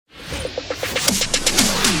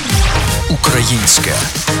Українське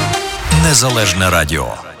незалежне радіо.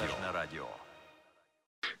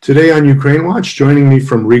 Today on Ukraine Watch, joining me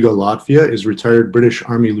from Riga, Latvia, is retired British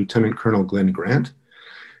Army Lieutenant Colonel Glenn Grant.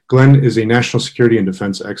 Glenn is a national security and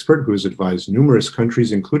defense expert who has advised numerous countries,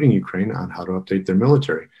 including Ukraine, on how to update their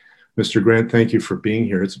military. Mr. Grant, thank you for being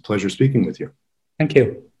here. It's a pleasure speaking with you. Thank you.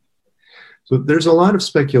 So there's a lot of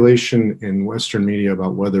speculation in Western media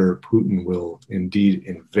about whether Putin will indeed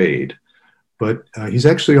invade, but he's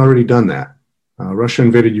actually already done that. Russia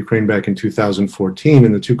invaded Ukraine back in 2014,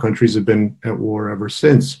 and the two countries have been at war ever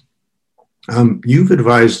since. You've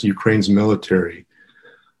advised Ukraine's military.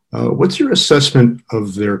 What's your assessment of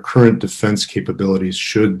their current defense capabilities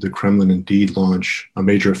should the Kremlin indeed launch a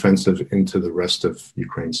major offensive into the rest of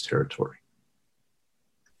Ukraine's territory?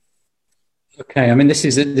 Okay, I mean this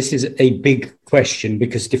is a big question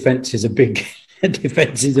because defense is a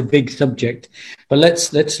big subject. But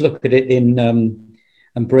let's look at it in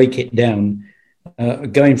and break it down.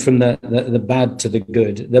 Going from the bad to the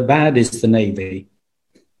good. The bad is the Navy.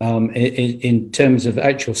 In terms of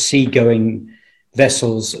actual seagoing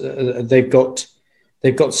vessels, they've got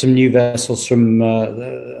some new vessels from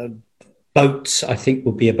boats, I think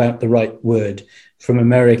would be about the right word, from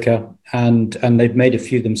America, and they've made a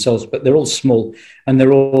few themselves, but they're all small and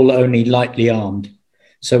they're all only lightly armed.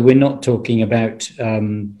 So we're not talking about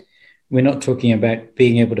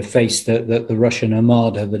being able to face the Russian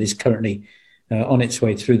armada that is currently on its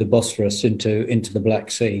way through the Bosphorus into the Black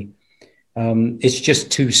Sea. It's just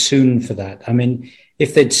too soon for that. I mean, if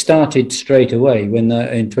they'd started straight away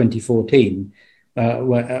in 2014,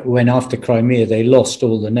 when after Crimea they lost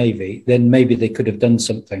all the Navy, then maybe they could have done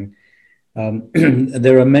something.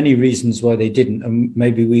 There are many reasons why they didn't, and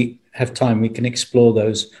maybe we have time, we can explore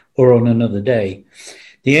those or on another day.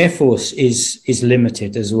 The Air Force is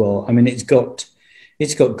limited as well. I mean, it's got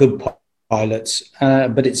good pilots,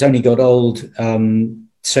 but it's only got old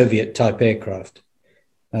Soviet-type aircraft.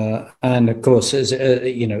 And of course,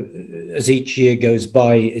 as each year goes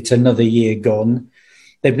by, it's another year gone.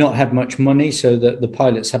 They've not had much money, so that the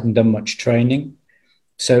pilots haven't done much training.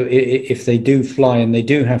 So if they do fly and they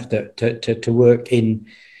do have to work in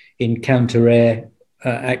counter-air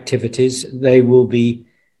activities, they will be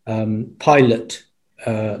pilot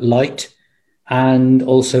light and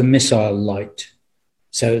also missile light.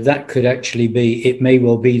 So that could actually be, it may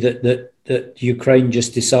well be that Ukraine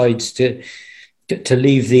just decides to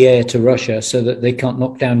leave the air to Russia so that they can't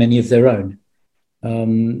knock down any of their own.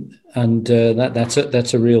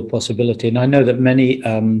 That's a real possibility. And I know that many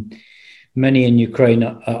in Ukraine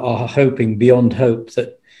are hoping beyond hope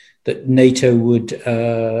that NATO would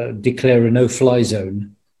declare a no-fly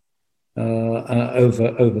zone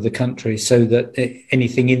over the country so that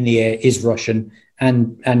anything in the air is Russian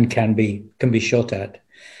and can be shot at.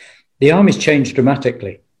 The army's changed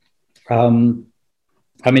dramatically. I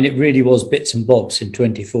mean, it really was bits and bobs in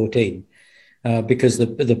 2014 because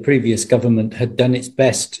the previous government had done its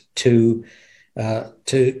best to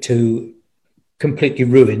completely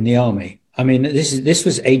ruin the army. I mean, this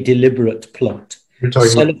was a deliberate plot.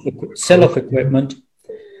 Sell off equipment,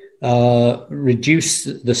 reduce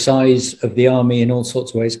the size of the army in all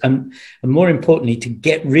sorts of ways, and more importantly, to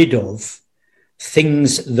get rid of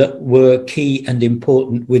things that were key and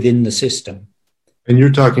important within the system. And you're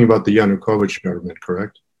talking about the Yanukovych government,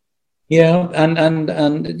 correct? Yeah,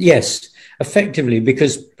 and yes, effectively,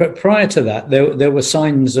 because prior to that, there were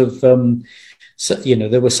signs of,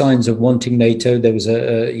 there were signs of wanting NATO. There was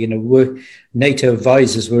NATO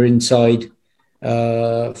advisors were inside,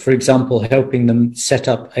 for example, helping them set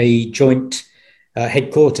up a joint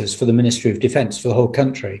headquarters for the Ministry of Defense for the whole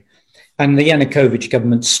country. And the Yanukovych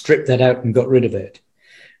government stripped that out and got rid of it.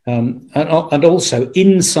 And also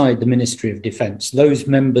inside the Ministry of Defense, those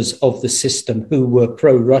members of the system who were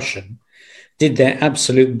pro-Russian did their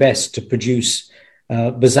absolute best to produce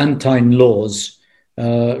Byzantine laws,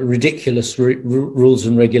 ridiculous rules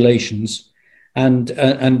and regulations, and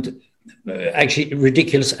actually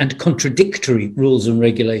ridiculous and contradictory rules and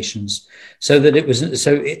regulations, so that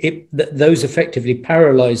those effectively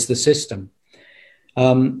paralyzed the system.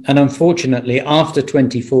 And unfortunately, after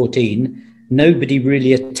 2014, nobody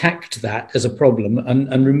really attacked that as a problem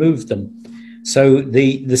and removed them. So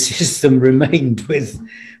the system remained with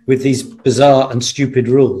these bizarre and stupid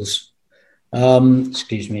rules.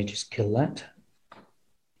 Excuse me, just kill that.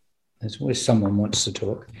 There's always someone wants to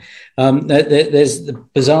talk. There's the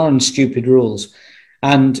bizarre and stupid rules.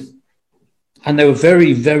 And they were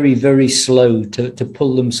very, very, very slow to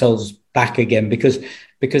pull themselves back again because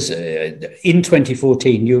in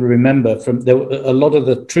 2014, you'll remember a lot of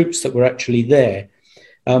the troops that were actually there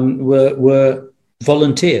were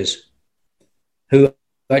volunteers who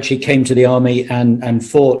actually came to the army and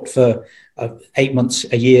fought for 8 months,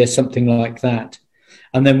 a year, something like that.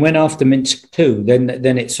 And then when after Minsk II,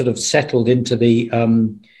 then it sort of settled into the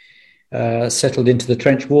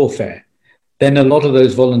trench warfare. Then a lot of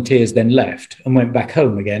those volunteers then left and went back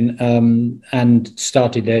home again and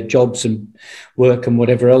started their jobs and work and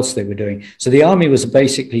whatever else they were doing. So the army was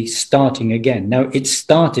basically starting again. Now it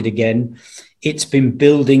started again. It's been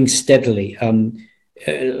building steadily.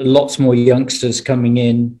 Lots more youngsters coming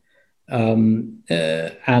in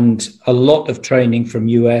and a lot of training from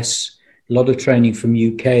US, a lot of training from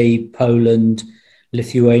UK, Poland,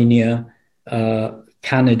 Lithuania,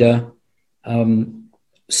 Canada.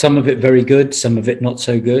 Some of it very good, some of it not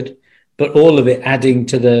so good, but all of it adding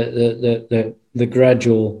to the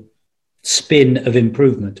gradual spin of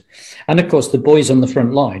improvement. And of course, the boys on the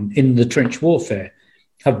front line in the trench warfare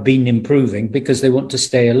have been improving because they want to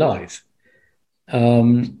stay alive.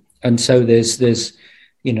 And so there's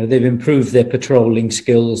they've improved their patrolling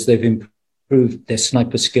skills, they've improved their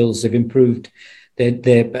sniper skills, they've improved their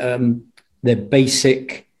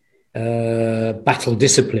basic battle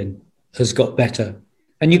discipline has got better.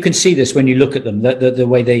 And you can see this when you look at them. The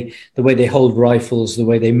way they hold rifles, the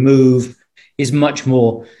way they move, is much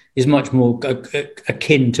more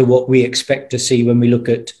akin to what we expect to see when we look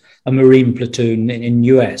at a Marine platoon in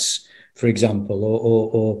US, for example,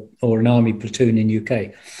 or an Army platoon in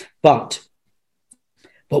UK. But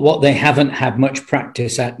what they haven't had much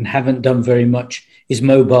practice at and haven't done very much is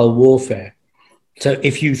mobile warfare. So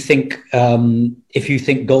if you think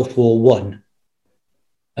Gulf War One.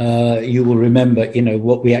 You will remember,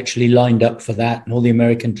 what we actually lined up for that and all the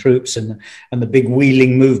American troops and the big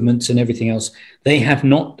wheeling movements and everything else. They have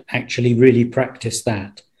not actually really practiced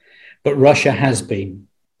that, but Russia has been.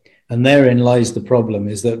 And therein lies the problem,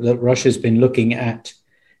 is that Russia's been looking at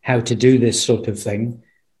how to do this sort of thing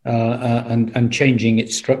and changing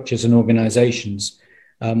its structures and organizations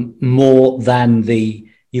more than the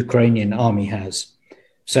Ukrainian army has.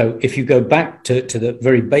 So if you go back to the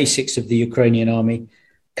very basics of the Ukrainian army,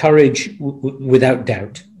 courage, without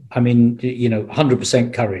doubt. I mean,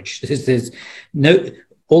 100% courage. There's no.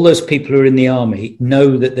 All those people who are in the army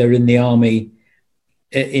know that they're in the army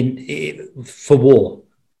for war.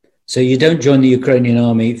 So you don't join the Ukrainian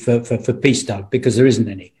army for peace, because there isn't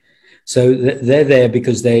any. So they're there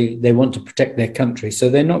because they want to protect their country. So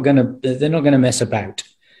they're not going to mess about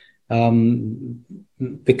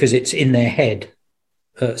because it's in their head.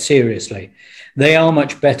 Seriously, they are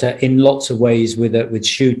much better in lots of ways with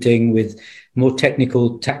shooting, with more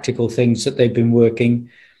technical, tactical things that they've been working.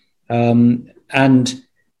 And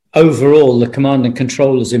overall, the command and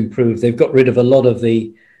control has improved. They've got rid of a lot of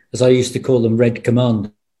the, as I used to call them, red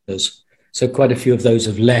commanders. So quite a few of those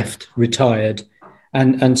have left, retired,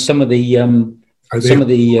 and some of the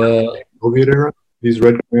Soviet era. These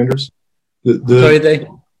red commanders. Sorry,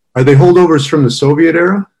 are they holdovers from the Soviet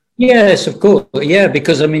era? Yes, of course. Yeah,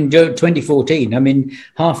 because 2014. A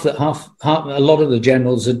lot of the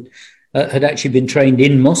generals had actually been trained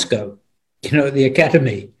in Moscow, at the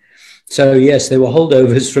academy. So yes, they were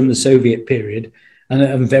holdovers from the Soviet period,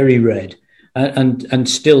 and very red, and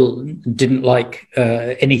still didn't like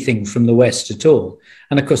anything from the West at all.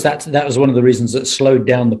 And of course, that was one of the reasons that slowed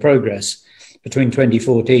down the progress between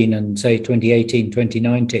 2014 and say 2018,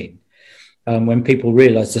 2019. When people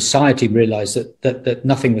realized, society realized that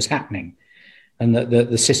nothing was happening and that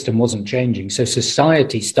the system wasn't changing. So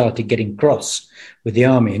society started getting cross with the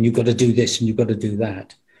army, and you've got to do this and you've got to do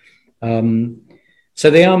that. So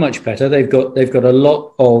they are much better. They've got a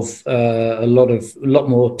lot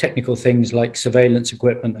more technical things like surveillance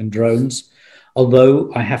equipment and drones.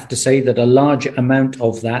 Although I have to say that a large amount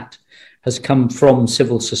of that has come from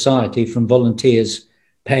civil society, from volunteers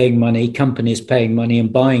paying money, companies paying money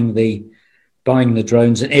and buying the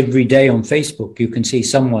drones. And every day on Facebook, you can see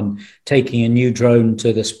someone taking a new drone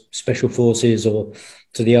to the special forces or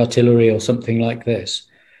to the artillery or something like this.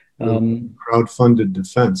 Crowd-funded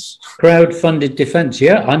defense. Crowd-funded defense,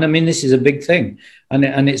 yeah. And I mean, this is a big thing.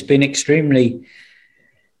 And it's been extremely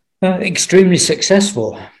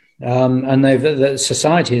successful. And the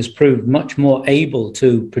society has proved much more able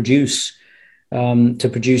to produce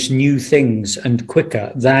new things and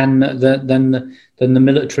quicker than the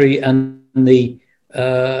military and the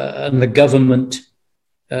government,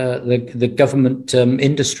 the government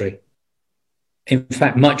industry. In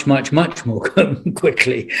fact, much more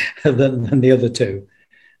quickly than the other two.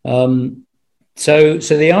 So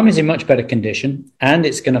the army's in much better condition, and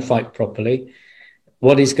it's going to fight properly.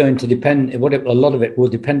 What is going to depend, a lot of it will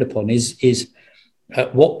depend upon is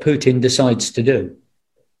what Putin decides to do,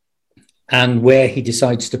 and where he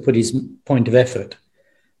decides to put his point of effort.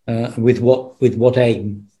 with what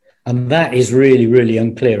aim? And that is really, really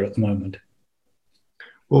unclear at the moment.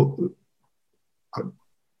 Well,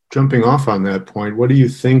 jumping off on that point, what do you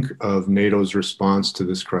think of NATO's response to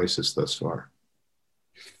this crisis thus far?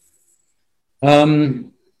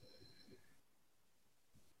 Well,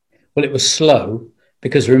 it was slow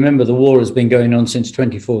because remember the war has been going on since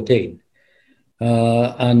 2014,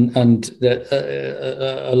 and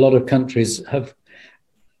a lot of countries have.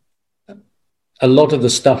 A lot of the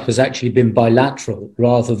stuff has actually been bilateral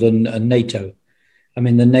rather than NATO. I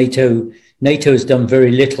mean, NATO has done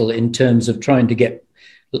very little in terms of trying to get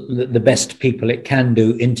the best people it can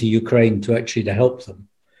do into Ukraine to actually to help them.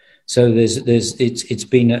 So it's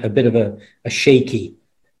been a bit of a shaky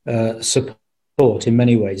support in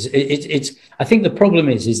many ways. I think the problem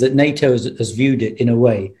is that NATO has viewed it in a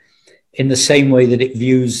way, in the same way that it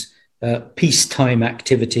views peacetime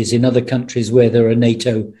activities in other countries where there are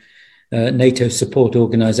NATO support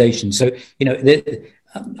organizations. So,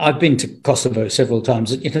 I've been to Kosovo several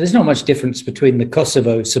times. There's not much difference between the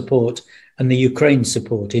Kosovo support and the Ukraine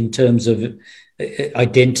support in terms of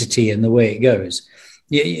identity and the way it goes.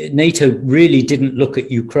 NATO really didn't look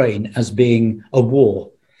at Ukraine as being a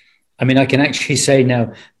war. I mean, I can actually say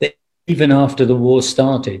now that even after the war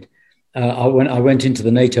started, I went into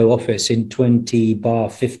the NATO office in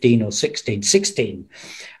 2015 or 16,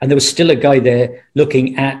 and there was still a guy there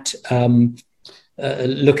looking at trying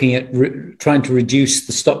to reduce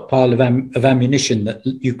the stockpile of ammunition that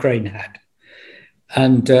Ukraine had.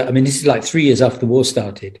 And I mean, this is like 3 years after the war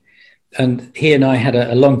started. And he and I had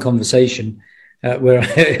a long conversation where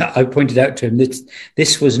I pointed out to him that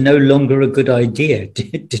this was no longer a good idea.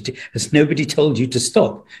 Has nobody told you to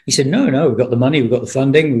stop? He said, no, we've got the money, we've got the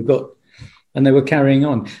funding, and they were carrying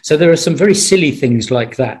on. So there are some very silly things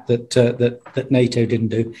like that NATO didn't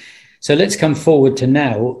do. So let's come forward to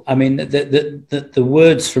now. I mean, the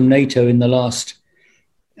words from NATO in the last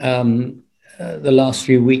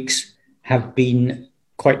few weeks have been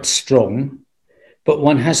quite strong, but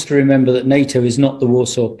one has to remember that NATO is not the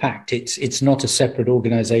Warsaw Pact. It's not a separate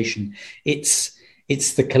organization. It's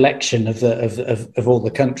the collection of all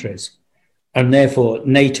the countries, and therefore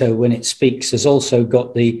NATO, when it speaks, has also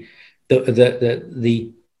got the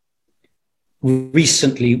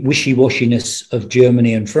recently wishy-washiness of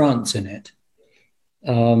Germany and France in it.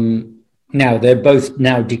 Now they're both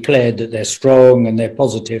now declared that they're strong and they're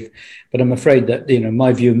positive, but I'm afraid that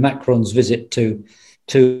my view, Macron's visit to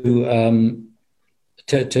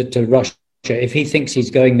Russia, if he thinks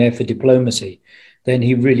he's going there for diplomacy, then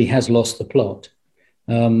he really has lost the plot.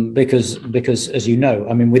 Because as you know,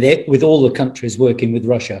 I mean, with all the countries working with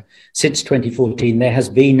Russia since 2014, there has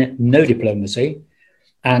been no diplomacy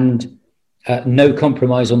and no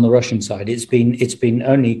compromise on the Russian side. It's been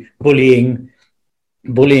only bullying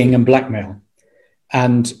and blackmail,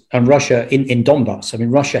 and Russia in Donbass. I mean,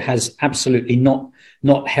 Russia has absolutely not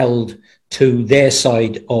held to their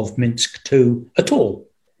side of Minsk II at all.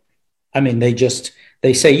 I mean, they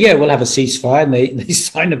say, yeah, we'll have a ceasefire, and they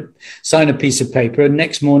sign a piece of paper, and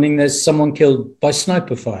next morning there's someone killed by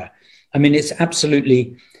sniper fire. I mean, it's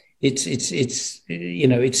absolutely, it's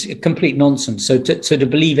a complete nonsense. So to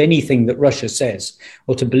believe anything that Russia says,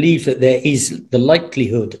 or to believe that there is the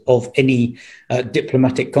likelihood of any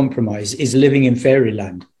diplomatic compromise, is living in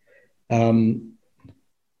fairyland. Indeed,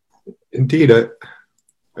 it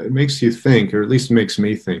makes you think, or at least makes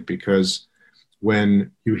me think, because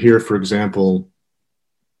when you hear, for example,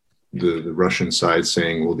 the Russian side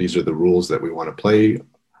saying, well, these are the rules that we want to play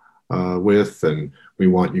with, and we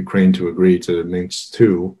want Ukraine to agree to Minsk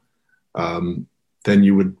II, then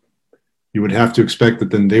you would have to expect that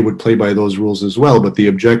then they would play by those rules as well. But the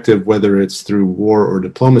objective, whether it's through war or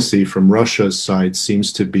diplomacy from Russia's side,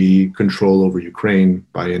 seems to be control over Ukraine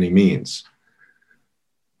by any means.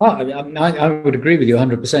 I would agree with you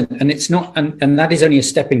 100%. And it's not, and that is only a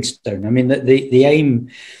stepping stone. I mean, the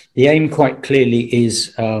aim quite clearly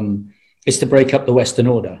is to break up the Western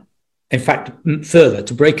order. In fact, further,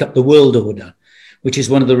 to break up the world order, which is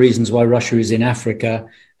one of the reasons why Russia is in Africa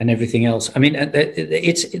and everything else. I mean,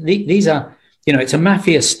 these are, it's a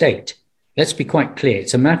mafia state. Let's be quite clear.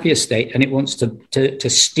 It's a mafia state, and it wants to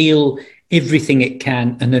steal everything it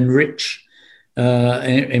can and enrich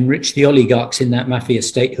the oligarchs in that mafia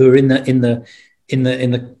state who are in the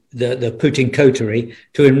Putin coterie,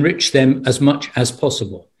 to enrich them as much as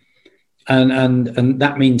possible. And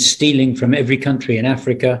that means stealing from every country in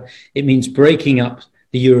Africa. It means breaking up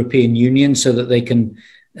the European Union so that they can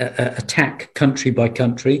attack country by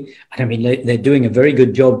country. And I mean, they're doing a very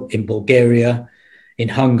good job in Bulgaria, in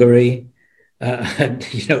Hungary,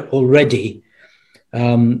 already.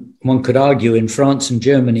 One could argue in France and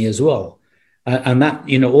Germany as well. And that,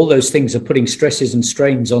 all those things are putting stresses and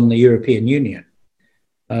strains on the European Union,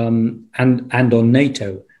 and on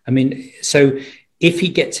NATO. I mean, so if he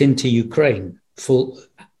gets into Ukraine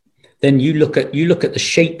then you look at the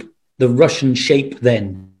shape, the Russian shape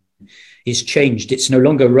then is changed. It's no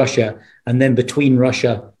longer Russia, and then between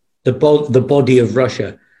Russia, the body of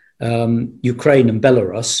Russia, Ukraine and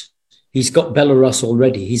Belarus. He's got Belarus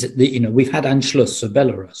already. We've had Anschluss of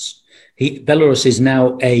Belarus. Belarus is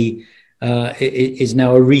now a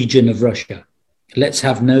region of Russia. Let's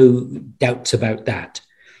have no doubts about that.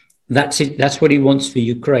 That's it. That's what he wants for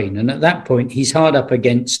Ukraine. And at that point, he's hard up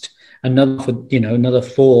against another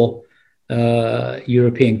 4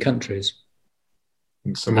 European countries.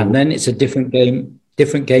 And then it's a different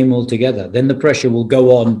game altogether. Then the pressure will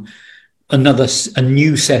go on. A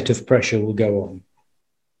new set of pressure will go on.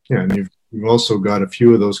 Yeah, and you've also got a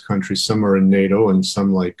few of those countries. Some are in NATO, and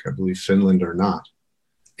some, like I believe Finland, are not.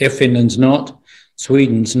 If Finland's not,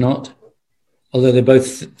 Sweden's not. Although they're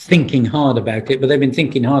both thinking hard about it, but they've been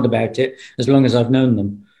thinking hard about it as long as I've known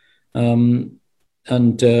them.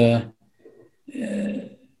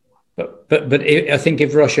 But I think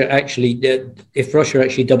if Russia actually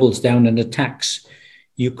doubles down and attacks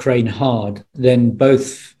Ukraine hard, then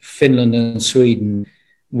both Finland and Sweden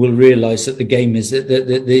will realize that the game is that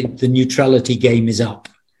the neutrality game is up,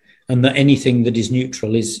 and that anything that is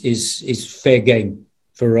neutral is fair game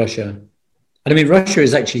for Russia. And I mean, Russia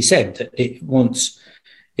has actually said that it wants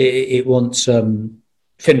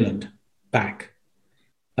Finland back.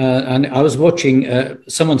 And I was watching.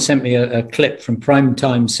 Someone sent me a clip from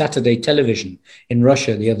primetime Saturday television in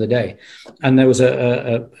Russia the other day, and there was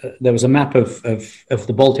a map of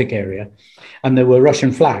the Baltic area, and there were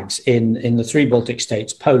Russian flags in the 3 Baltic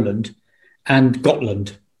states, Poland, and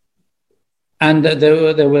Gotland. And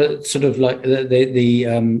there were sort of like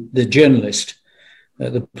the journalist,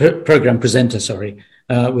 the program presenter,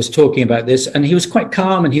 was talking about this, and he was quite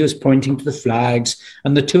calm, and he was pointing to the flags,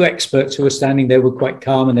 and the 2 experts who were standing there were quite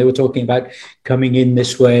calm, and they were talking about coming in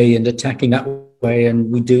this way and attacking that way,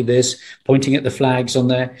 and we do this, pointing at the flags on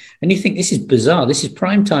there. And you think, this is bizarre. This is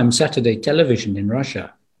primetime Saturday television in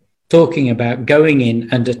Russia, talking about going in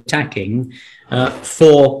and attacking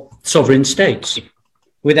 4 sovereign states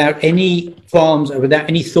without any qualms, or without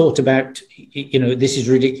any thought about, this is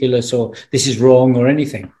ridiculous or this is wrong or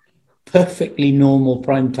anything. Perfectly normal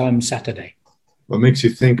primetime Saturday. What makes you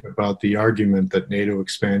think about the argument that NATO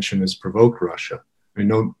expansion has provoked Russia? I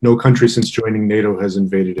mean, no country since joining NATO has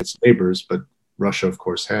invaded its neighbors, but Russia, of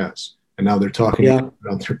course, has. And now they're talking about it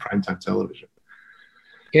on their primetime television.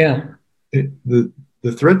 Yeah. The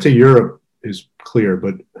threat to Europe is clear,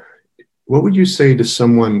 but what would you say to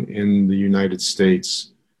someone in the United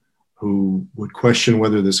States who would question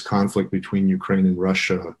whether this conflict between Ukraine and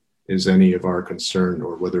Russia is any of our concern,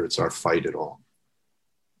 or whether it's our fight at all?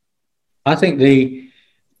 I think the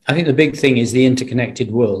big thing is the interconnected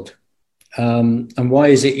world. And why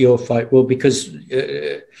is it your fight? Well, because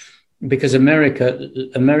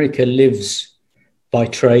America lives by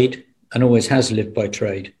trade and always has lived by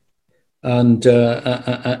trade. And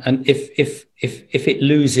if it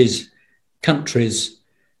loses countries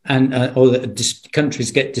or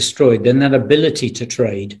countries get destroyed, then that ability to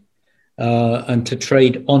trade and to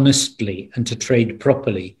trade honestly and to trade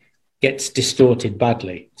properly gets distorted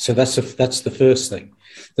badly. So that's the first thing.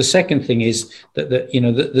 The second thing is that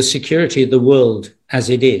the security of the world as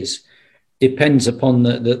it is depends upon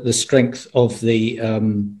the strength of the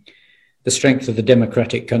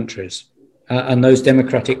democratic countries, and those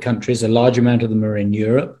democratic countries, a large amount of them are in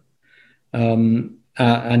Europe,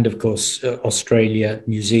 and of course Australia,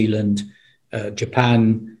 New Zealand,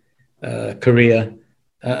 Japan, Korea.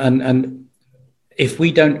 And if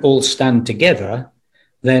we don't all stand together,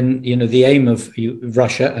 then the aim of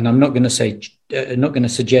Russia, and I'm not going to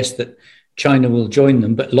suggest that China will join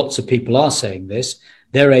them, but lots of people are saying this.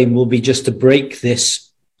 Their aim will be just to break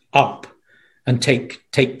this up and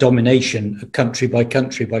take domination country by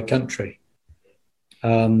country by country.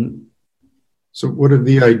 So, what of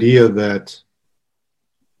the idea that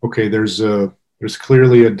there's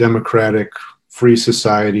clearly a democratic, free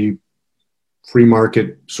society, free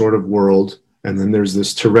market sort of world, and then there's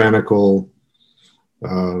this tyrannical,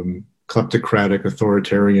 kleptocratic,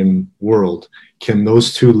 authoritarian world. Can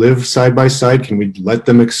those two live side by side? Can we let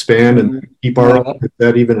them expand and keep is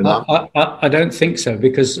that even an option? I don't think so,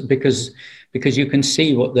 because you can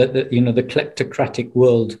see what the kleptocratic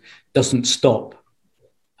world doesn't stop,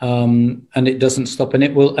 and it doesn't stop, and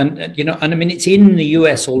it will, and I mean, it's in the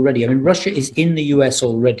US already. I mean, Russia is in the US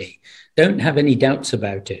already. Don't have any doubts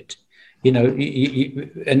about it.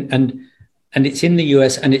 And and it's in the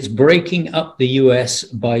US, and it's breaking up the US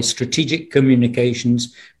by strategic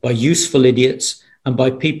communications, by useful idiots, and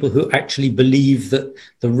by people who actually believe that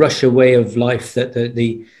the Russia way of life, that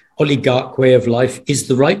the oligarch way of life is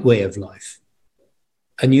the right way of life.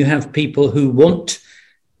 And you have people who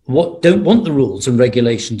don't want the rules and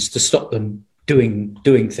regulations to stop them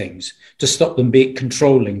doing things, to stop them being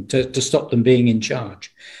controlling, to stop them being in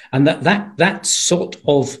charge. And that sort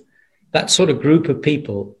of group of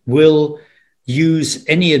people will use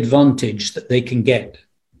any advantage that they can get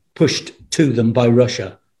pushed to them by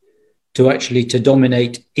Russia to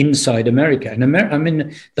dominate inside America. And I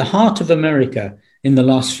mean, the heart of America in the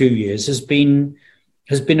last few years has been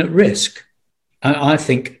at risk. I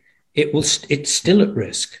think it's still at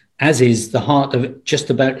risk, as is the heart of just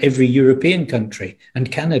about every European country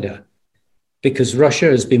and Canada, because Russia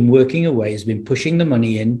has been working away, has been pushing the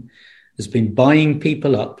money in, has been buying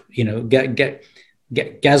people up, get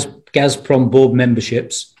Gazprom board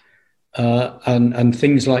memberships and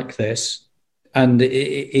things like this. And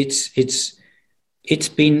it's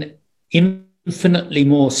been infinitely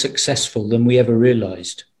more successful than we ever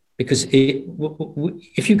realized. Because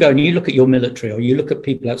if you go and you look at your military, or you look at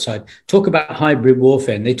people outside, talk about hybrid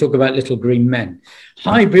warfare, and they talk about little green men.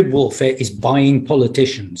 Hybrid warfare is buying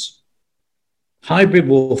politicians. Hybrid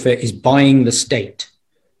warfare is buying the state.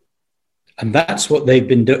 And that's what they've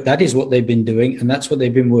been doing. That is what they've been doing, and that's what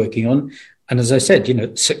they've been working on. And as I said,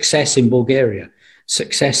 success in Bulgaria,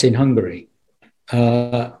 success in Hungary,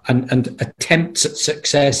 and attempts at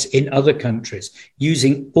success in other countries,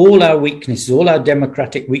 using all our weaknesses, all our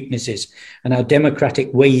democratic weaknesses and our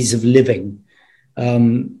democratic ways of living,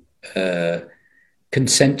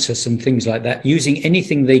 consensus and things like that, using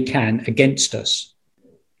anything they can against us.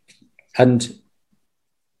 And,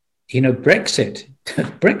 Brexit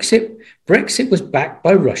was backed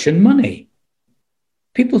by Russian money.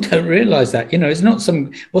 People don't realize that,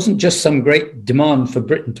 wasn't just some great demand for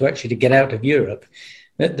Britain to get out of Europe.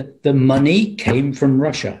 The money came from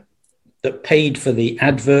Russia, that paid for the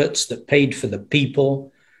adverts, that paid for the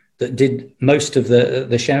people, that did most of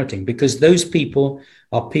the shouting, because those people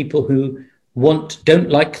are people who don't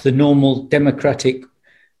like the normal democratic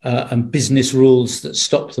and business rules that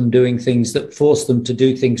stop them doing things, that force them to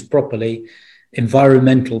do things properly,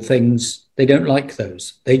 environmental things. They don't like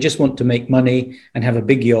those. They just want to make money and have a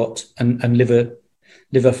big yacht and live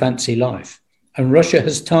a fancy life. And Russia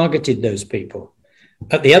has targeted those people.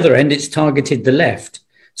 At the other end, it's targeted the left.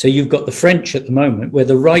 So you've got the French at the moment, where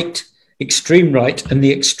the right, extreme right, and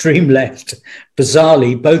the extreme left,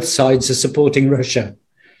 bizarrely, both sides are supporting Russia.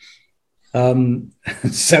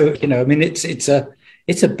 It's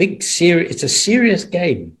a serious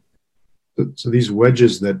game. So these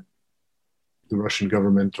wedges that the Russian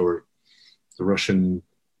government or the Russian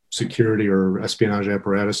security or espionage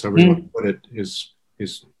apparatus, however you want to put it, is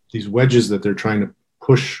these wedges that they're trying to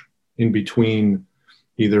push in between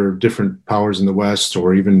either different powers in the West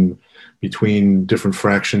or even between different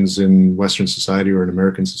fractions in Western society or in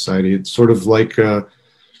American society. It's sort of like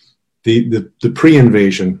the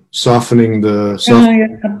pre-invasion, softening the...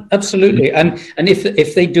 Yeah, absolutely. And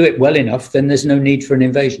if they do it well enough, then there's no need for an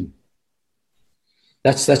invasion.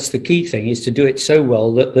 That's the key thing, is to do it so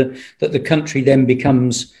well that the country then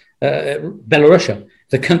becomes Belarusia.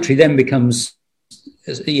 The country then becomes,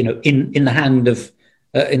 in the hand of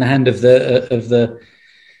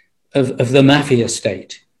the mafia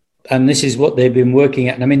state. And this is what they've been working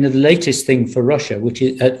at. And I mean, the latest thing for Russia, which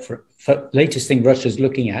is latest thing Russia's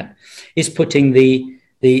looking at, is putting the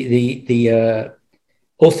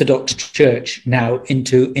Orthodox Church now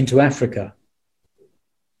into Africa.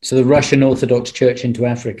 So the Russian Orthodox Church into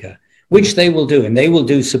Africa, which they will do, and they will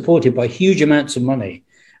do supported by huge amounts of money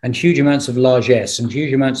and huge amounts of largesse and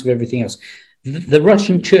huge amounts of everything else. The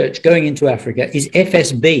Russian Church going into Africa is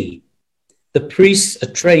FSB. The priests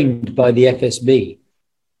are trained by the FSB.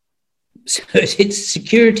 So it's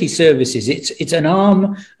security services. It's an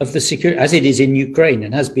arm of the security, as it is in Ukraine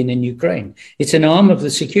and has been in Ukraine. It's an arm of the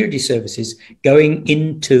security services going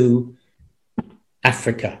into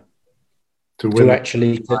Africa. To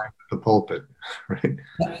actually the pulpit, right?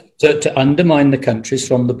 To undermine the countries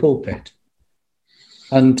from the pulpit,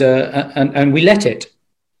 and we let it,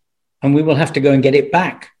 and we will have to go and get it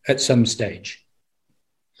back at some stage.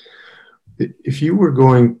 If you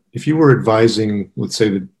were advising, let's say,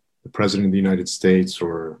 the President of the United States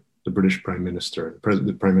or the British Prime Minister,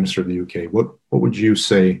 the Prime Minister of the UK, what would you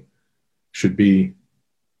say should be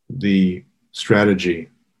the strategy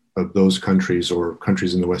of those countries or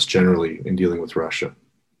countries in the West generally in dealing with Russia?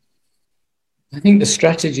 I think the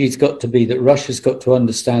strategy's got to be that Russia's got to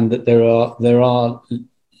understand that there are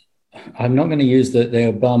I'm not going to use the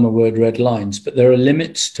Obama word red lines, but there are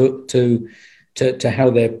limits to how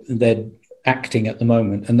they're acting at the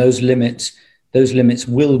moment, and those limits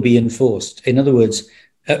will be enforced. In other words,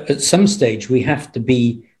 at some stage we have to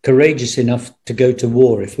be courageous enough to go to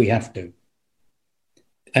war if we have to,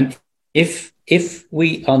 and if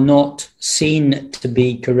we are not seen to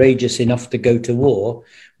be courageous enough to go to war,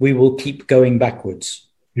 we will keep going backwards.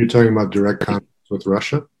 You're talking about direct conflict with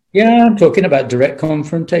Russia? Yeah, I'm talking about direct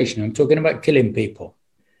confrontation. I'm talking about killing people.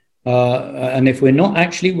 And if we're not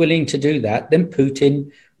actually willing to do that, then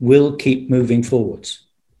Putin will keep moving forwards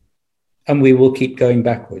and we will keep going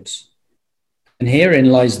backwards. And herein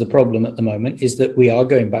lies the problem at the moment, is that we are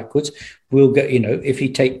going backwards. We'll go, if he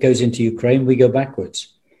goes into Ukraine, we go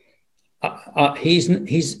backwards.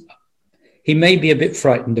 He may be a bit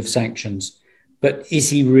frightened of sanctions, but is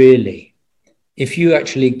he really? If you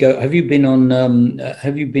actually go, have you been on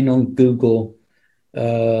Google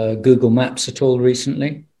Maps at all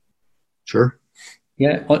recently? Sure.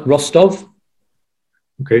 Yeah, Rostov.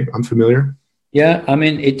 Okay, I'm familiar. Yeah, I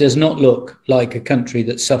mean, it does not look like a country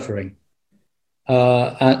that's suffering.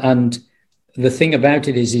 And the thing about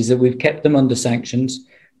it is that we've kept them under sanctions,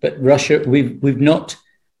 but Russia, we've not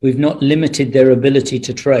limited their ability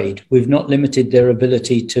to trade. We've not limited their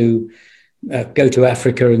ability to go to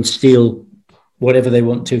Africa and steal whatever they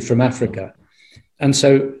want to from Africa. And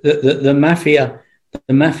so the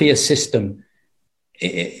mafia system,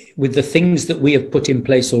 with the things that we have put in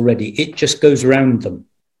place already, it just goes around them.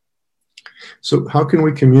 So how can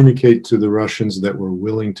we communicate to the Russians that we're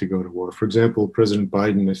willing to go to war? For example, President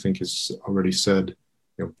Biden, I think, has already said,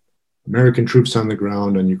 American troops on the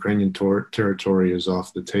ground on Ukrainian territory is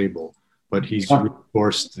off the table, but he's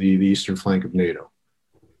reinforced the eastern flank of NATO.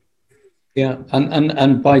 Yeah,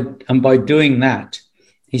 and by doing that,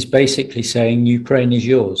 he's basically saying Ukraine is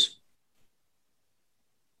yours,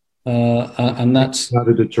 and that's not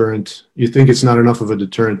a deterrent. You think it's not enough of a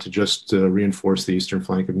deterrent to just reinforce the eastern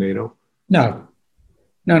flank of NATO? No,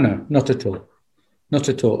 not at all, not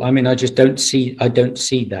at all. I mean, I don't see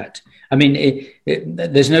that. I mean,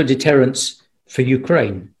 there's no deterrence for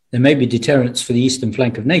Ukraine. There may be deterrence for the eastern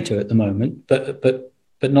flank of NATO at the moment, but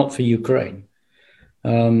not for Ukraine.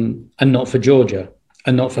 And not for Georgia,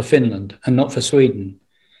 and not for Finland, and not for Sweden,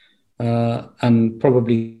 and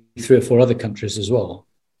probably 3 or 4 other countries as well.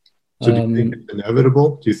 So do you think it's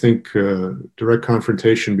inevitable? Do you think direct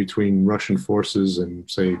confrontation between Russian forces and,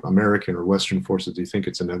 say, American or Western forces, do you think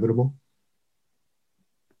it's inevitable?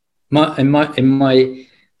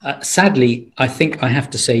 Sadly, I think I have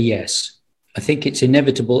to say yes. I think it's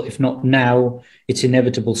inevitable. If not now, it's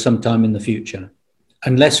inevitable sometime in the future,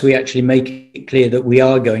 unless we actually make it clear that we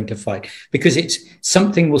are going to fight, because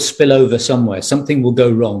something will spill over somewhere, something will go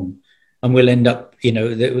wrong, and we'll end up,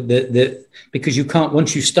 because you can't,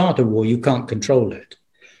 once you start a war, you can't control it.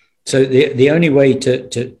 So the only way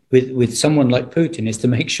with someone like Putin is to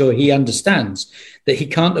make sure he understands that he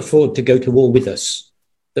can't afford to go to war with us,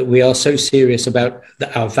 that we are so serious about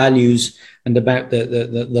our values and about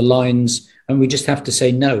the lines. And we just have to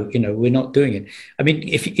say, no, we're not doing it. I mean,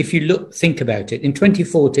 if you think about it, in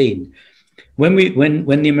 2014, when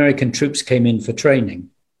the American troops came in for training,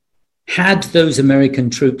 had those American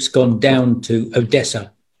troops gone down to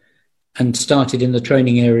Odessa and started in the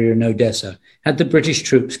training area in Odessa, had the British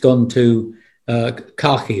troops gone to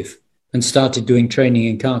Kharkiv and started doing training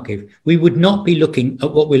in Kharkiv, we would not be looking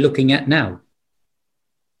at what we're looking at now.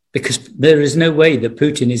 Because there is no way that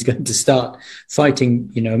Putin is going to start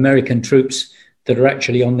fighting, American troops that are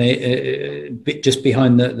actually on just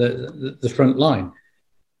behind the front line.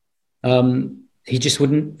 He just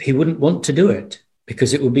wouldn't want to do it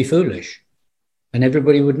because it would be foolish, and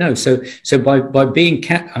everybody would know. So by being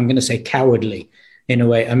I'm going to say cowardly in a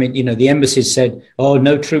way. I mean, the embassies said, "Oh,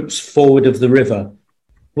 no troops forward of the river."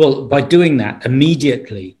 Well, by doing that,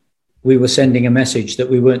 immediately we were sending a message that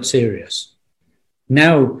we weren't serious.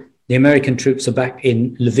 Now the American troops are back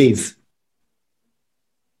in Lviv.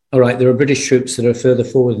 All right, there are British troops that are further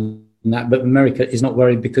forward than that, but America is not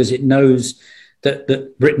worried because it knows that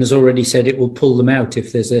Britain has already said it will pull them out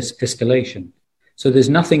if there's escalation. So there's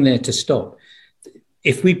nothing there to stop.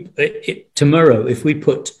 Tomorrow, if we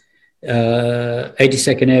put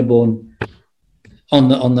 82nd Airborne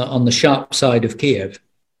on the sharp side of Kiev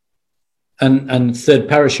and 3rd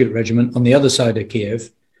Parachute Regiment on the other side of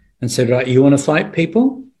Kiev, and said, right, you want to fight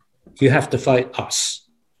people? You have to fight us.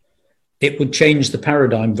 It would change the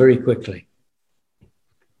paradigm very quickly.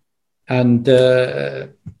 And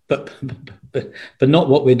but not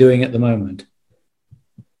what we're doing at the moment.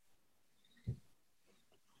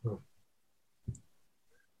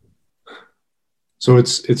 So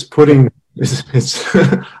it's putting It's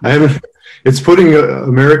I haven't. It's putting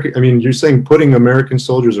American. I mean, you're saying putting American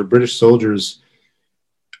soldiers or British soldiers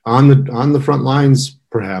on the front lines,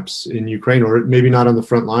 perhaps in Ukraine, or maybe not on the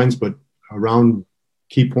front lines, but around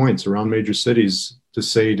key points, around major cities, to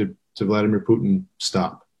say to Vladimir Putin,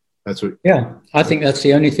 stop. That's what. Yeah, I think that's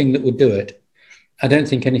the only thing that would do it. I don't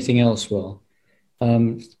think anything else will.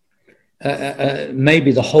 Maybe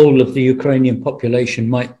the whole of the Ukrainian population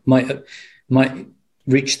might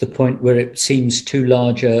reach the point where it seems too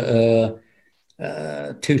large, too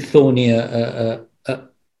thorny a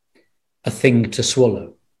thing to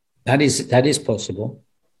swallow. That is possible.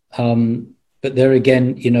 But there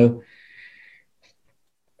again, you know,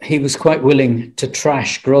 he was quite willing to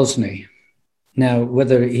trash Grozny. Now,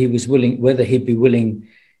 whether he'd be willing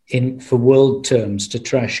for world terms to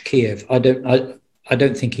trash Kiev, I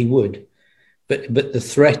don't think he would. But the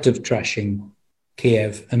threat of trashing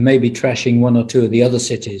Kiev and maybe trashing one or two of the other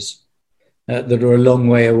cities that are a long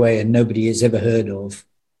way away and nobody has ever heard of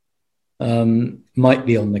might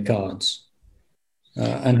be on the cards.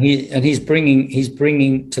 And he's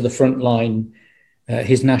bringing to the front line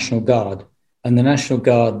his National Guard, and the National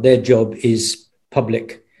Guard, their job is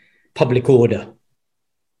public order,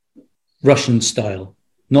 Russian style.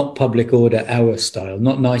 Not public order, our style,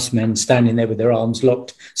 not nice men standing there with their arms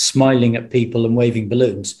locked, smiling at people and waving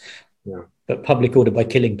balloons, but public order by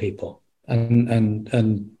killing people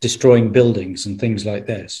and destroying buildings and things like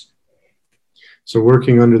this. So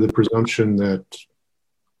working under the presumption that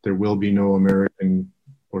there will be no American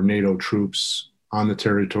or NATO troops on the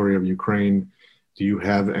territory of Ukraine, do you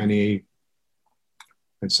have any,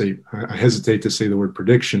 I'd say, I hesitate to say the word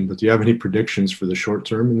prediction, but do you have any predictions for the short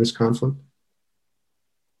term in this conflict?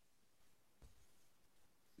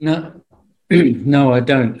 No, no, I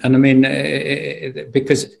don't. And I mean,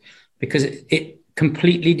 because it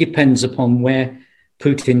completely depends upon where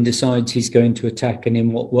Putin decides he's going to attack and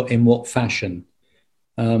in what fashion.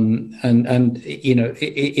 And you know,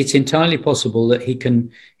 it's entirely possible that he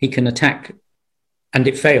can attack, and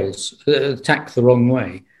it fails, attack the wrong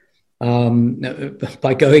way,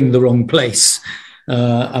 by going the wrong place.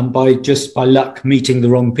 And by luck meeting the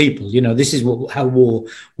wrong people. You know, this is how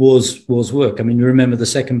wars work. I mean, you remember the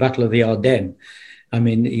Second Battle of the Ardennes. I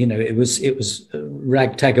mean, you know, it was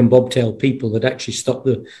ragtag and bobtail people that actually stopped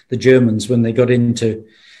the Germans when they got through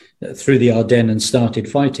the Ardennes and started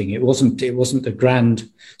fighting. It wasn't a grand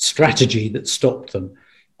strategy that stopped them,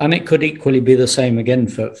 and it could equally be the same again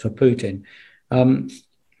for Putin.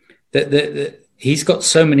 He's got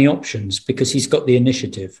so many options because he's got the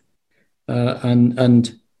initiative.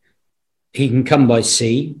 And he can come by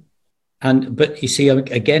sea, but you see,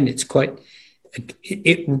 again, it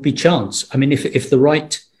would be chance. I mean, if the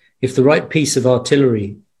right piece of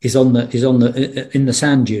artillery is in the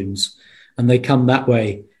sand dunes, and they come that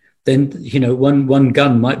way, then you know one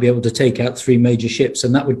gun might be able to take out 3 major ships,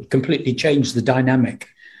 and that would completely change the dynamic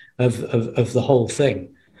of the whole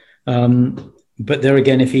thing. But there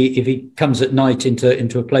again, if he comes at night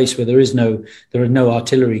into a place where there are no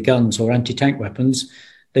artillery guns or anti-tank weapons,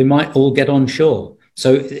 they might all get on shore.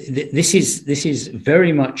 So this is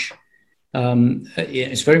very much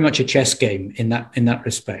it's very much a chess game in that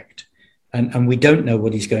respect, and we don't know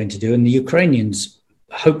what he's going to do. And the Ukrainians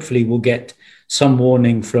hopefully will get some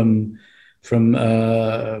warning from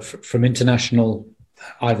international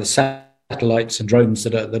either satellites and drones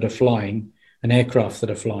that are flying and aircraft that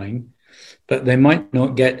are flying. But they might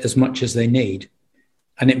not get as much as they need.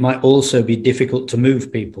 And it might also be difficult to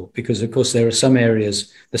move people because, of course, there are some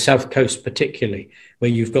areas, the south coast particularly,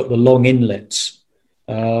 where you've got the long inlets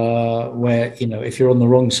where, you know, if you're on the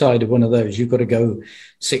wrong side of one of those, you've got to go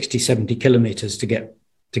 60, 70 kilometers to get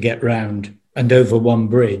round and over one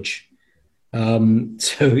bridge.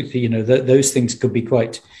 So, you know, those things could be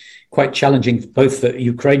quite challenging, both for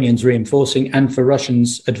Ukrainians reinforcing and for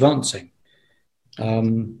Russians advancing.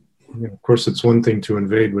 Of course, it's one thing to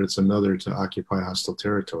invade, but it's another to occupy hostile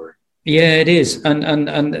territory. Yeah, it is,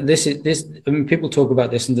 and this. I mean, people talk about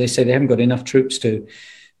this, and they say they haven't got enough troops to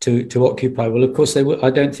occupy. Well, of course, I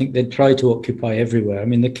don't think they'd try to occupy everywhere. I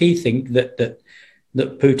mean, the key thing that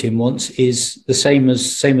Putin wants is the same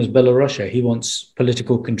as Belarusia. He wants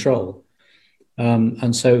political control,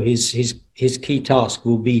 and so his key task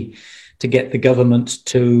will be to get the government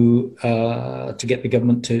to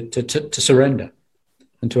surrender.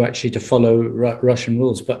 And to follow Russian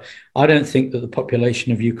rules. But I don't think that the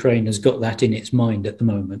population of Ukraine has got that in its mind at the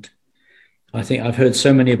moment. I think I've heard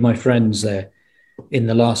so many of my friends there in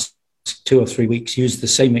the last 2 or 3 weeks use the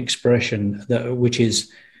same expression, which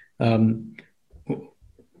is, I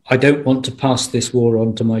don't want to pass this war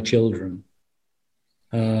on to my children.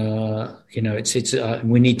 We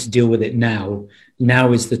need to deal with it now.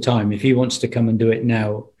 Now is the time. If he wants to come and do it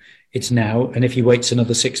now, it's now. And if he waits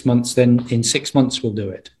another 6 months, then in 6 months we'll do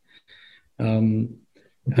it.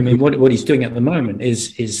 What he's doing at the moment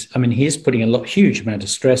is he is putting huge amount of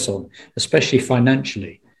stress on, especially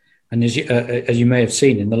financially. And as you may have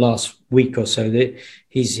seen in the last week or so, that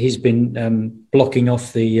he's been blocking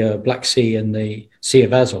off the Black Sea and the Sea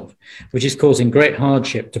of Azov, which is causing great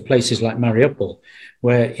hardship to places like Mariupol,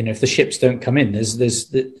 where if the ships don't come in,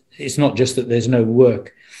 it's not just that there's no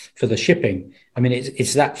work for the shipping.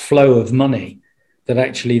 It's that flow of money that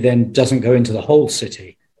actually then doesn't go into the whole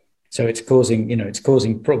city. So it's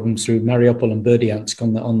causing problems through Mariupol and Berdyansk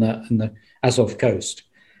on the Azov coast.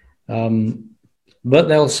 But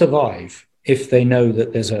they'll survive if they know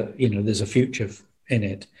that there's a future in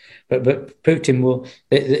it. But Putin will.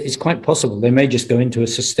 It's quite possible they may just go into a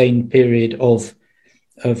sustained period of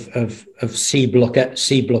sea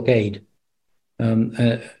blockade,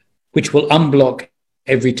 which will unblock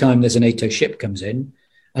every time there's a NATO ship comes in,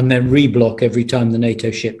 and then reblock every time the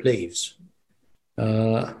NATO ship leaves.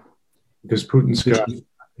 Because Putin's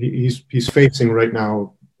he's facing right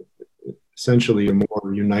now essentially a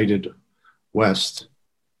more united West,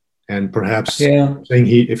 and perhaps saying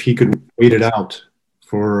if he could wait it out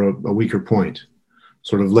for a weaker point,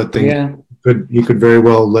 sort of let things. He could very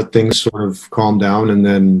well let things sort of calm down and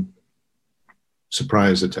then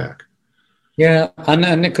surprise attack. Yeah,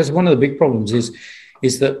 and because one of the big problems is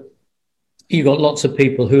that you've got lots of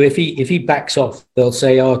people who, if he backs off, they'll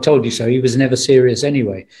say, "Oh, I told you so. He was never serious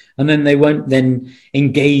anyway," and then they won't then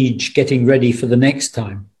engage getting ready for the next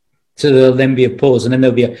time. So there'll then be a pause, and then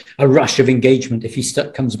there'll be a rush of engagement if he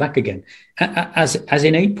comes back again, as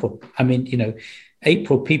in April.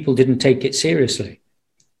 April people didn't take it seriously.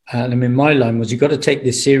 And my line was, you've got to take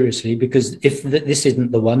this seriously, because if this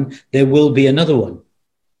isn't the one, there will be another one.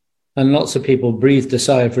 And lots of people breathed a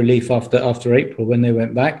sigh of relief after April when they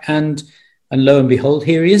went back, and lo and behold,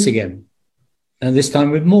 here he is again, and this time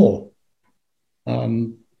with more.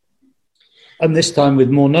 And this time with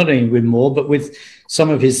more, not only with more, but with some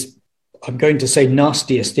of his, I'm going to say,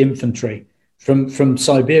 nastiest infantry from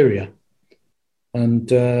Siberia,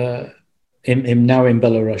 and now in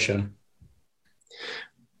Belarusia.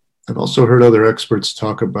 I've also heard other experts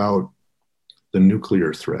talk about the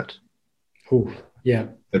nuclear threat. Ooh, yeah.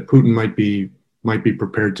 That Putin might be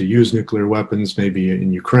prepared to use nuclear weapons, maybe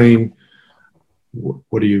in Ukraine.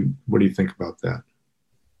 What do you think about that?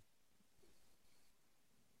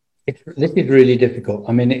 This is really difficult.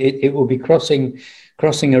 It will be crossing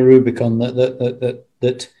a Rubicon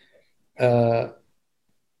that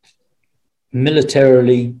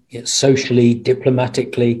militarily, socially,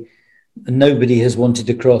 diplomatically, nobody has wanted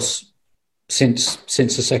to cross since the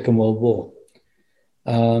Second World War.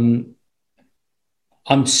 I'm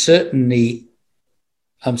certain that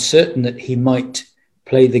he might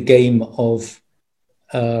play the game of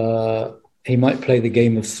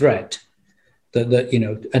threat.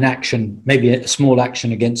 That an action, maybe a small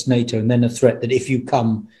action against NATO, and then a threat that if you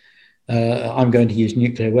come, I'm going to use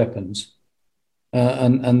nuclear weapons.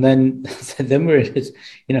 And then we're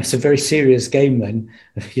it's a very serious game. Then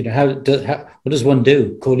what does one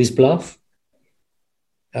do? Call his bluff?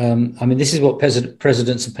 This is what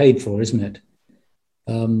presidents are paid for, isn't it?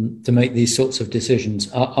 To make these sorts of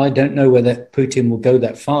decisions. I don't know whether Putin will go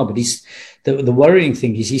that far, but the worrying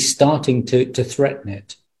thing is he's starting to threaten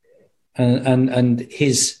it, and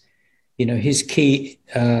his key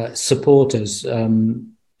supporters.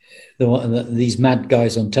 These mad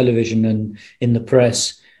guys on television and in the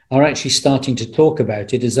press are actually starting to talk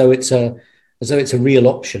about it as though it's a real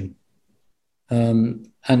option. And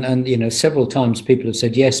several times people have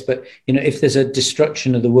said, yes, but if there's a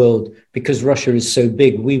destruction of the world because Russia is so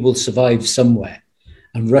big, we will survive somewhere,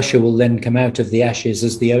 and Russia will then come out of the ashes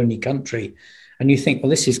as the only country. And you think, well,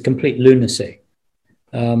 this is complete lunacy.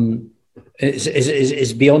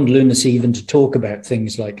 It's beyond lunacy even to talk about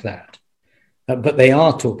things like that. But they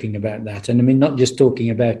are talking about that, and not just talking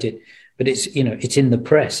about it, but it's in the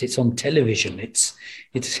press, it's on television, it's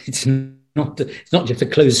not just a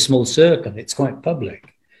closed small circle; it's quite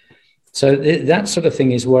public. So that sort of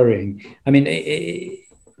thing is worrying.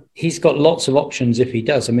 He's got lots of options if he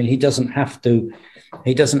does. He doesn't have to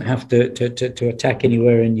attack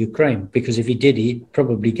anywhere in Ukraine, because if he did, he'd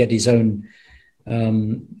probably get his own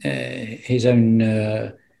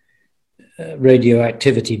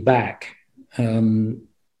radioactivity back.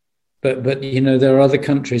 But there are other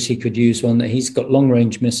countries he could use one. He's got long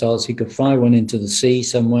range missiles. He could fire one into the sea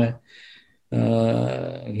somewhere.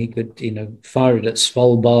 He could fire it at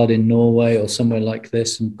Svalbard in Norway or somewhere like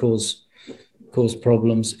this and cause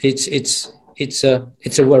problems. It's it's a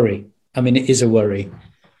worry. I mean, it is a worry.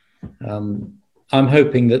 I'm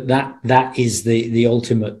hoping that is the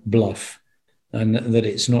ultimate bluff, and that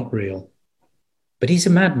it's not real. But he's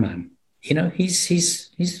a madman. You know,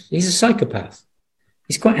 he's a psychopath.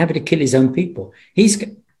 He's quite happy to kill his own people.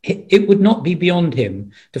 It would not be beyond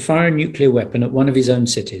him to fire a nuclear weapon at one of his own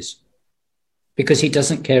cities, because he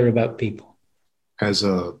doesn't care about people. As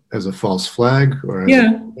a false flag, or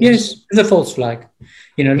yes, as a false flag.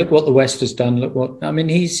 You know, look what the West has done. Look what I mean.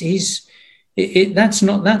 That's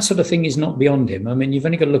not, that sort of thing is not beyond him. I mean, you've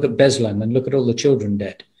only got to look at Beslan and look at all the children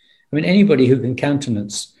dead. I mean, anybody who can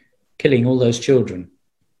countenance killing all those children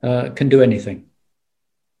can do anything.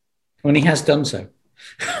 When he has done so,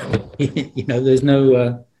 you know, there's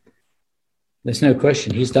no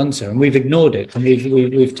question he's done so, and we've ignored it, and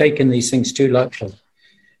we've taken these things too lightly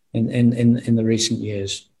in the recent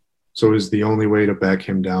years. So is the only way to back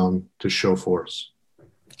him down to show force?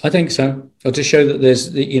 I think so, or to show that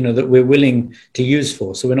that we're willing to use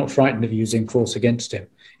force, so we're not frightened of using force against him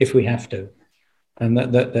if we have to, and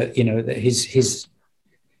that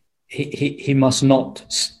he must not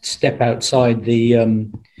step outside the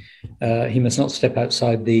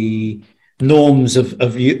norms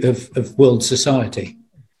of world society,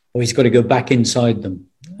 or he's got to go back inside them.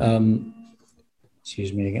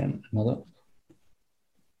 Excuse me again, another.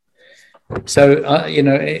 So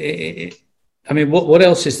I mean, what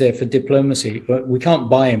else is there for diplomacy? We can't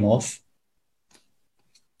buy him off.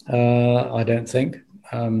 I don't think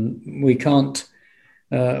we can't.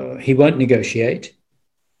 He won't negotiate.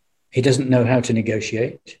 He doesn't know how to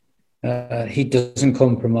negotiate. He doesn't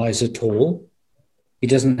compromise at all. He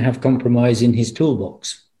doesn't have compromise in his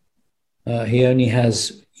toolbox. He only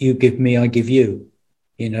has you give me, I give you.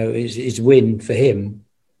 You know, is win for him.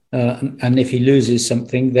 And if he loses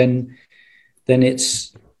something, then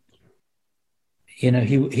it's, you know,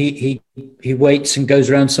 he waits and goes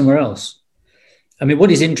around somewhere else. I mean,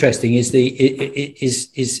 what is interesting is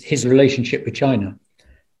his relationship with China,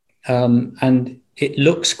 and it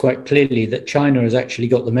looks quite clearly that China has actually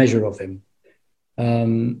got the measure of him,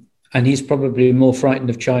 and he's probably more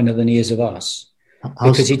frightened of China than he is of us,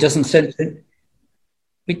 because he doesn't sense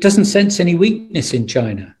any weakness in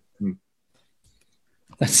China.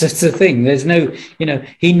 That's the thing. There's no, you know,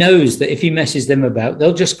 he knows that if he messes them about,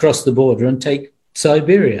 they'll just cross the border and take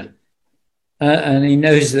Siberia. And he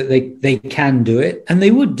knows that they can do it, and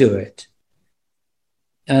they would do it.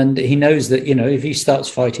 And he knows that, you know, if he starts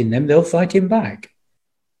fighting them, they'll fight him back.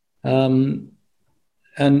 And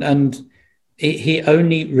he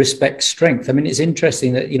only respects strength. I mean, it's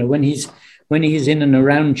interesting that, you know, when he's in and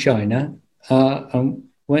around China,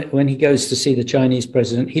 when he goes to see the Chinese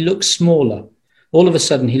president, he looks smaller. All of a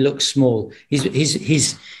sudden, he looks small.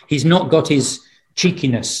 He's not got his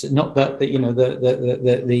cheekiness, not that you know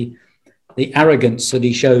the arrogance that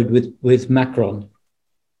he showed with Macron.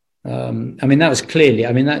 I mean, that was clearly.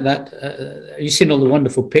 I mean, you've seen all the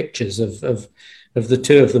wonderful pictures of the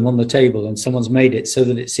two of them on the table, and someone's made it so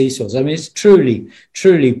that it seesaws. I mean, it's truly,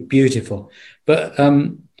 truly beautiful. But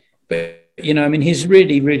you know, I mean, he's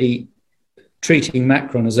really treating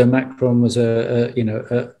Macron as though Macron was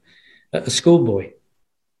a schoolboy,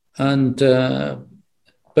 and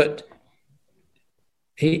but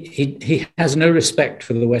he has no respect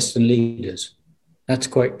for the Western leaders. That's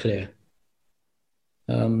quite clear.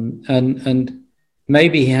 And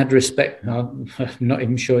maybe he had respect. I'm not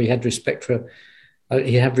even sure he had respect for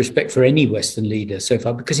any Western leader so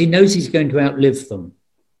far, because he knows he's going to outlive them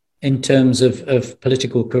in terms of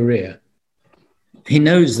political career. He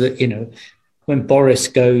knows that, you know, when Boris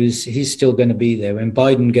goes, he's still going to be there. When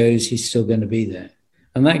Biden goes, he's still going to be there.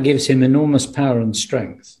 And that gives him enormous power and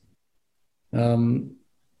strength. And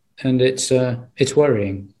it's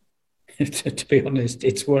worrying. To be honest,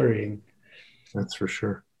 it's worrying. That's for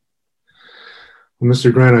sure. Well,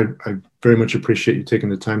 Mr. Grant, I very much appreciate you taking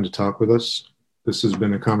the time to talk with us. This has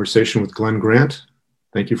been a conversation with Glenn Grant.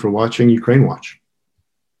 Thank you for watching Ukraine Watch.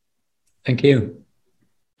 Thank you.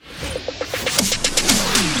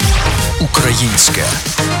 Українське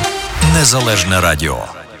незалежне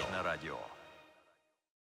радіо.